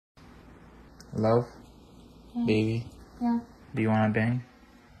Love? Yeah. Baby? Yeah. Do you want to bang?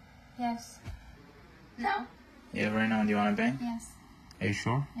 Yes. No. Yeah, right now. Do you want to bang? Yes. Are you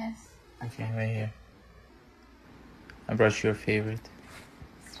sure? Yes. Okay, right here. I brought you your favorite.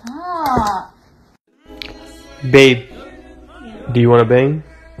 Stop. Babe, do you want to bang?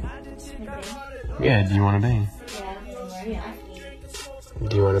 Okay. Yeah, do you want to bang? Yeah, I'm already asking.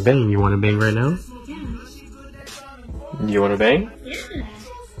 Do you want to bang? You want to bang right now? Yeah. Do you want to bang? Yeah.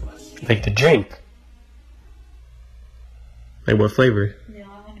 Like the drink? Like what flavor? No,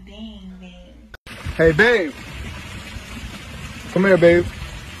 I want to bang, babe. Hey, babe. Come here, babe.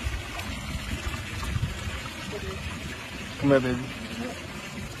 Come here, baby.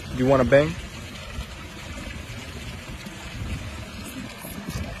 You want to bang?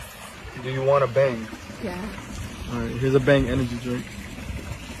 Do you want to bang? Yeah. Alright, here's a bang energy drink.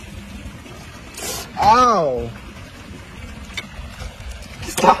 Ow!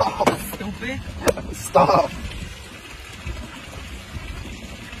 Stop! Stupid. Stop!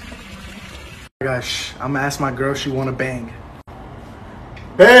 Gosh, I'm gonna ask my girl if she wanna bang.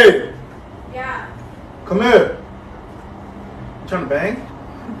 Babe! Yeah. Come here. You trying to bang?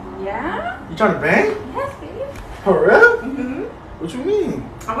 Yeah? You trying to bang? Yes, babe. For real? Mm-hmm. What you mean?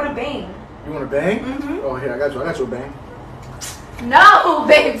 I want to bang. You wanna bang? Mm-hmm. Oh, here, I got you. I got you a bang. No,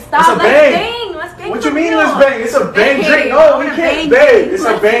 babe, stop. It's a Let's bang. bang. Let's bang. What for you mean real. let's bang? It's a bang drink. I No, we wanna can't bang, bang. It's a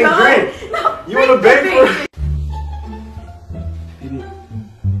Let's bang go. drink. No, You wanna bang for...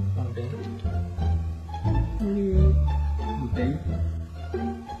 Baby, want to bang?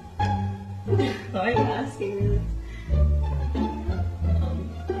 Bang? Why are you asking me?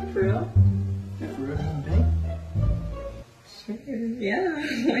 For real? Yeah, for real, you want to bang? Sure. Yeah.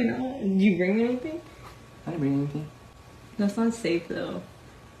 Why not? Did you bring me anything? I didn't bring anything. That's not safe though.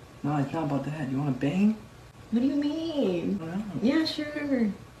 No, it's not about that. You want to bang? What do you mean? I don't know. Yeah, sure.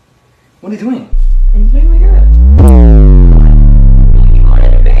 What are you doing? I'm putting my hair up. You want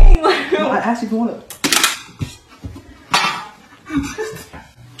to bang? No, I asked you if you want to.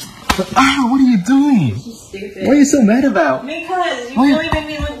 Ah, what are you doing? Stupid. What are you so mad about? Because you Why? really made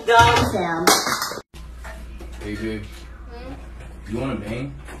me look dumb, Sam. Hey, babe. You want to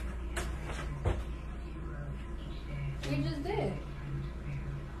bang? We just did.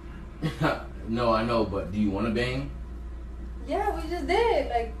 No, I know, but do you want to bang? Yeah, we just did.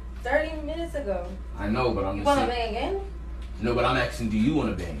 Like 30 minutes ago. I know, but I'm You just want to saying. bang again? No, but I'm asking, do you want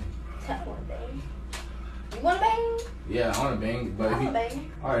to bang? I want to bang. You want to bang? Yeah, I want to bang, but I if you... want to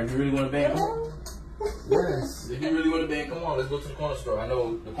bang. Alright, if you really want to bang, Come come on. Yes, if you really want to bang, come on, let's go to the corner store. I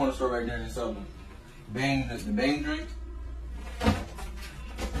know the corner store right there in Southern. Bang, the bang drink.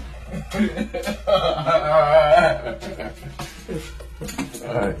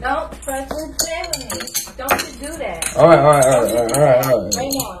 Alright. Don't fucking play with me. Don't you do that. Alright.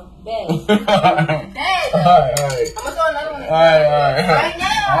 Right now. Bed. Alright. Bed. Alright. I'm going to throw another one. Alright. Right now.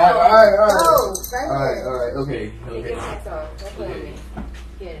 Alright. Oh, right here. Alright. Okay. Take your pants off. Don't play with me.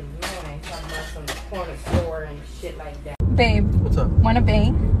 Get him. You know, ain't talking about some corner store and shit like that. Babe, What's up? wanna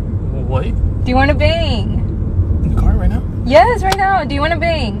bang? What? Do you wanna bang? In the car right now? Yes, right now. Do you wanna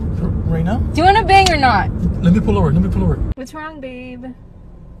bang? Right now? Do you wanna bang or not? Let me pull over. What's wrong, babe?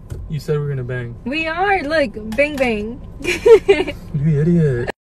 You said we were gonna bang. We are. Look, bang bang. You idiot.